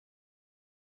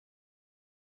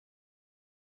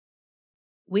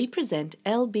We present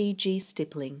LBG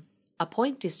stippling, a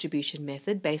point distribution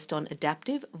method based on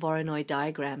adaptive Voronoi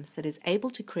diagrams that is able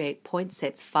to create point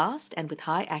sets fast and with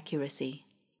high accuracy.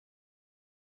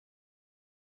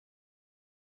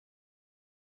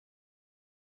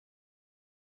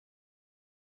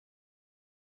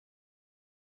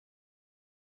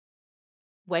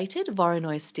 Weighted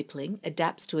Voronoi stippling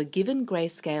adapts to a given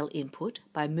grayscale input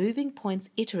by moving points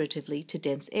iteratively to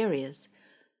dense areas,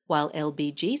 while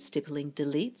LBG stippling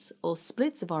deletes or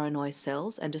splits Voronoi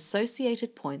cells and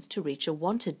associated points to reach a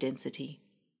wanted density.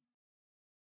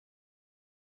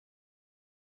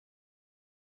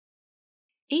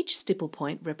 Each stipple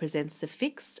point represents a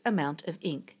fixed amount of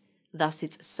ink, thus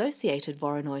its associated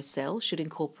Voronoi cell should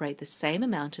incorporate the same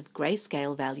amount of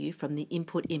grayscale value from the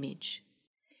input image.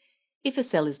 If a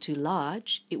cell is too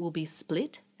large, it will be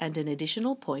split and an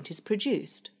additional point is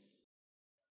produced.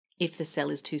 If the cell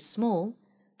is too small,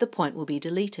 the point will be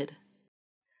deleted.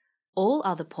 All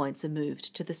other points are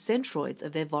moved to the centroids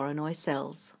of their Voronoi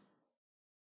cells.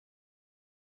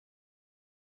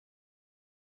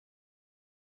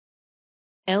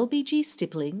 LBG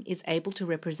stippling is able to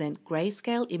represent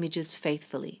grayscale images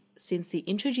faithfully, since the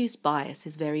introduced bias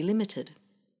is very limited.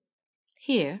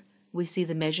 Here, we see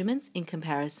the measurements in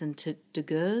comparison to De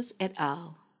Geers et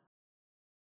al.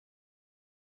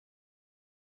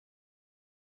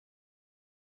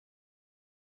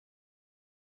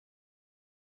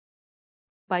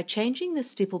 By changing the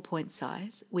stipple point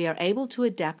size, we are able to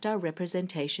adapt our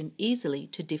representation easily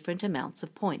to different amounts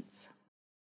of points.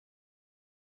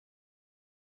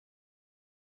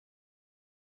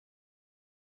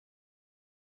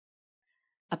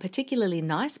 A particularly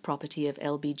nice property of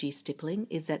LBG stippling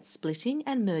is that splitting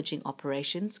and merging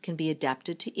operations can be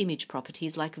adapted to image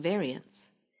properties like variance.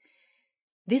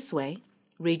 This way,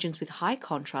 regions with high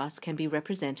contrast can be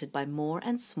represented by more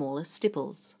and smaller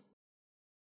stipples.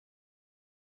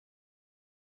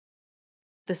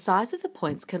 The size of the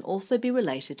points can also be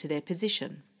related to their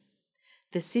position.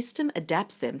 The system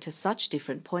adapts them to such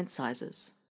different point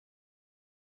sizes.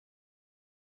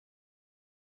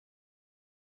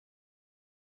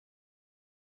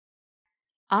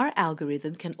 Our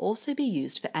algorithm can also be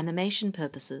used for animation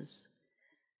purposes.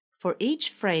 For each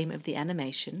frame of the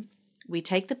animation, we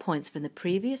take the points from the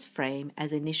previous frame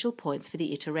as initial points for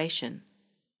the iteration.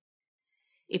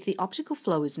 If the optical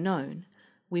flow is known,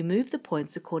 we move the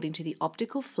points according to the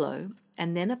optical flow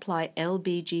and then apply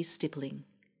LBG stippling.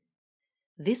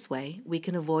 This way, we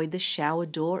can avoid the shower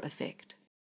door effect.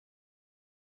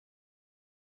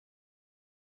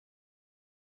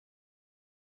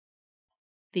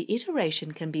 The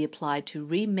iteration can be applied to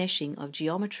remeshing of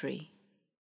geometry.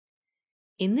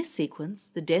 In this sequence,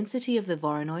 the density of the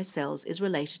Voronoi cells is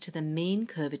related to the mean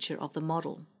curvature of the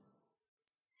model.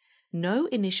 No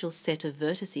initial set of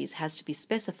vertices has to be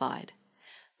specified.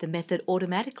 The method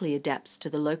automatically adapts to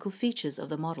the local features of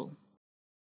the model.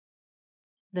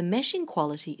 The meshing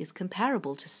quality is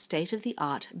comparable to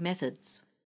state-of-the-art methods.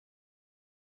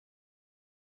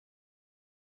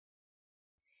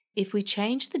 If we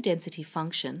change the density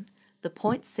function, the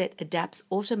point set adapts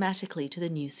automatically to the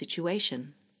new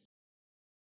situation.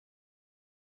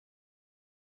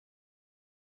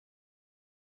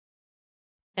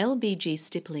 LBG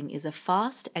stippling is a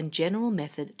fast and general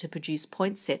method to produce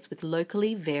point sets with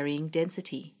locally varying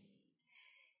density.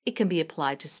 It can be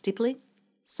applied to stippling,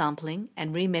 sampling,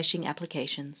 and remeshing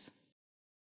applications.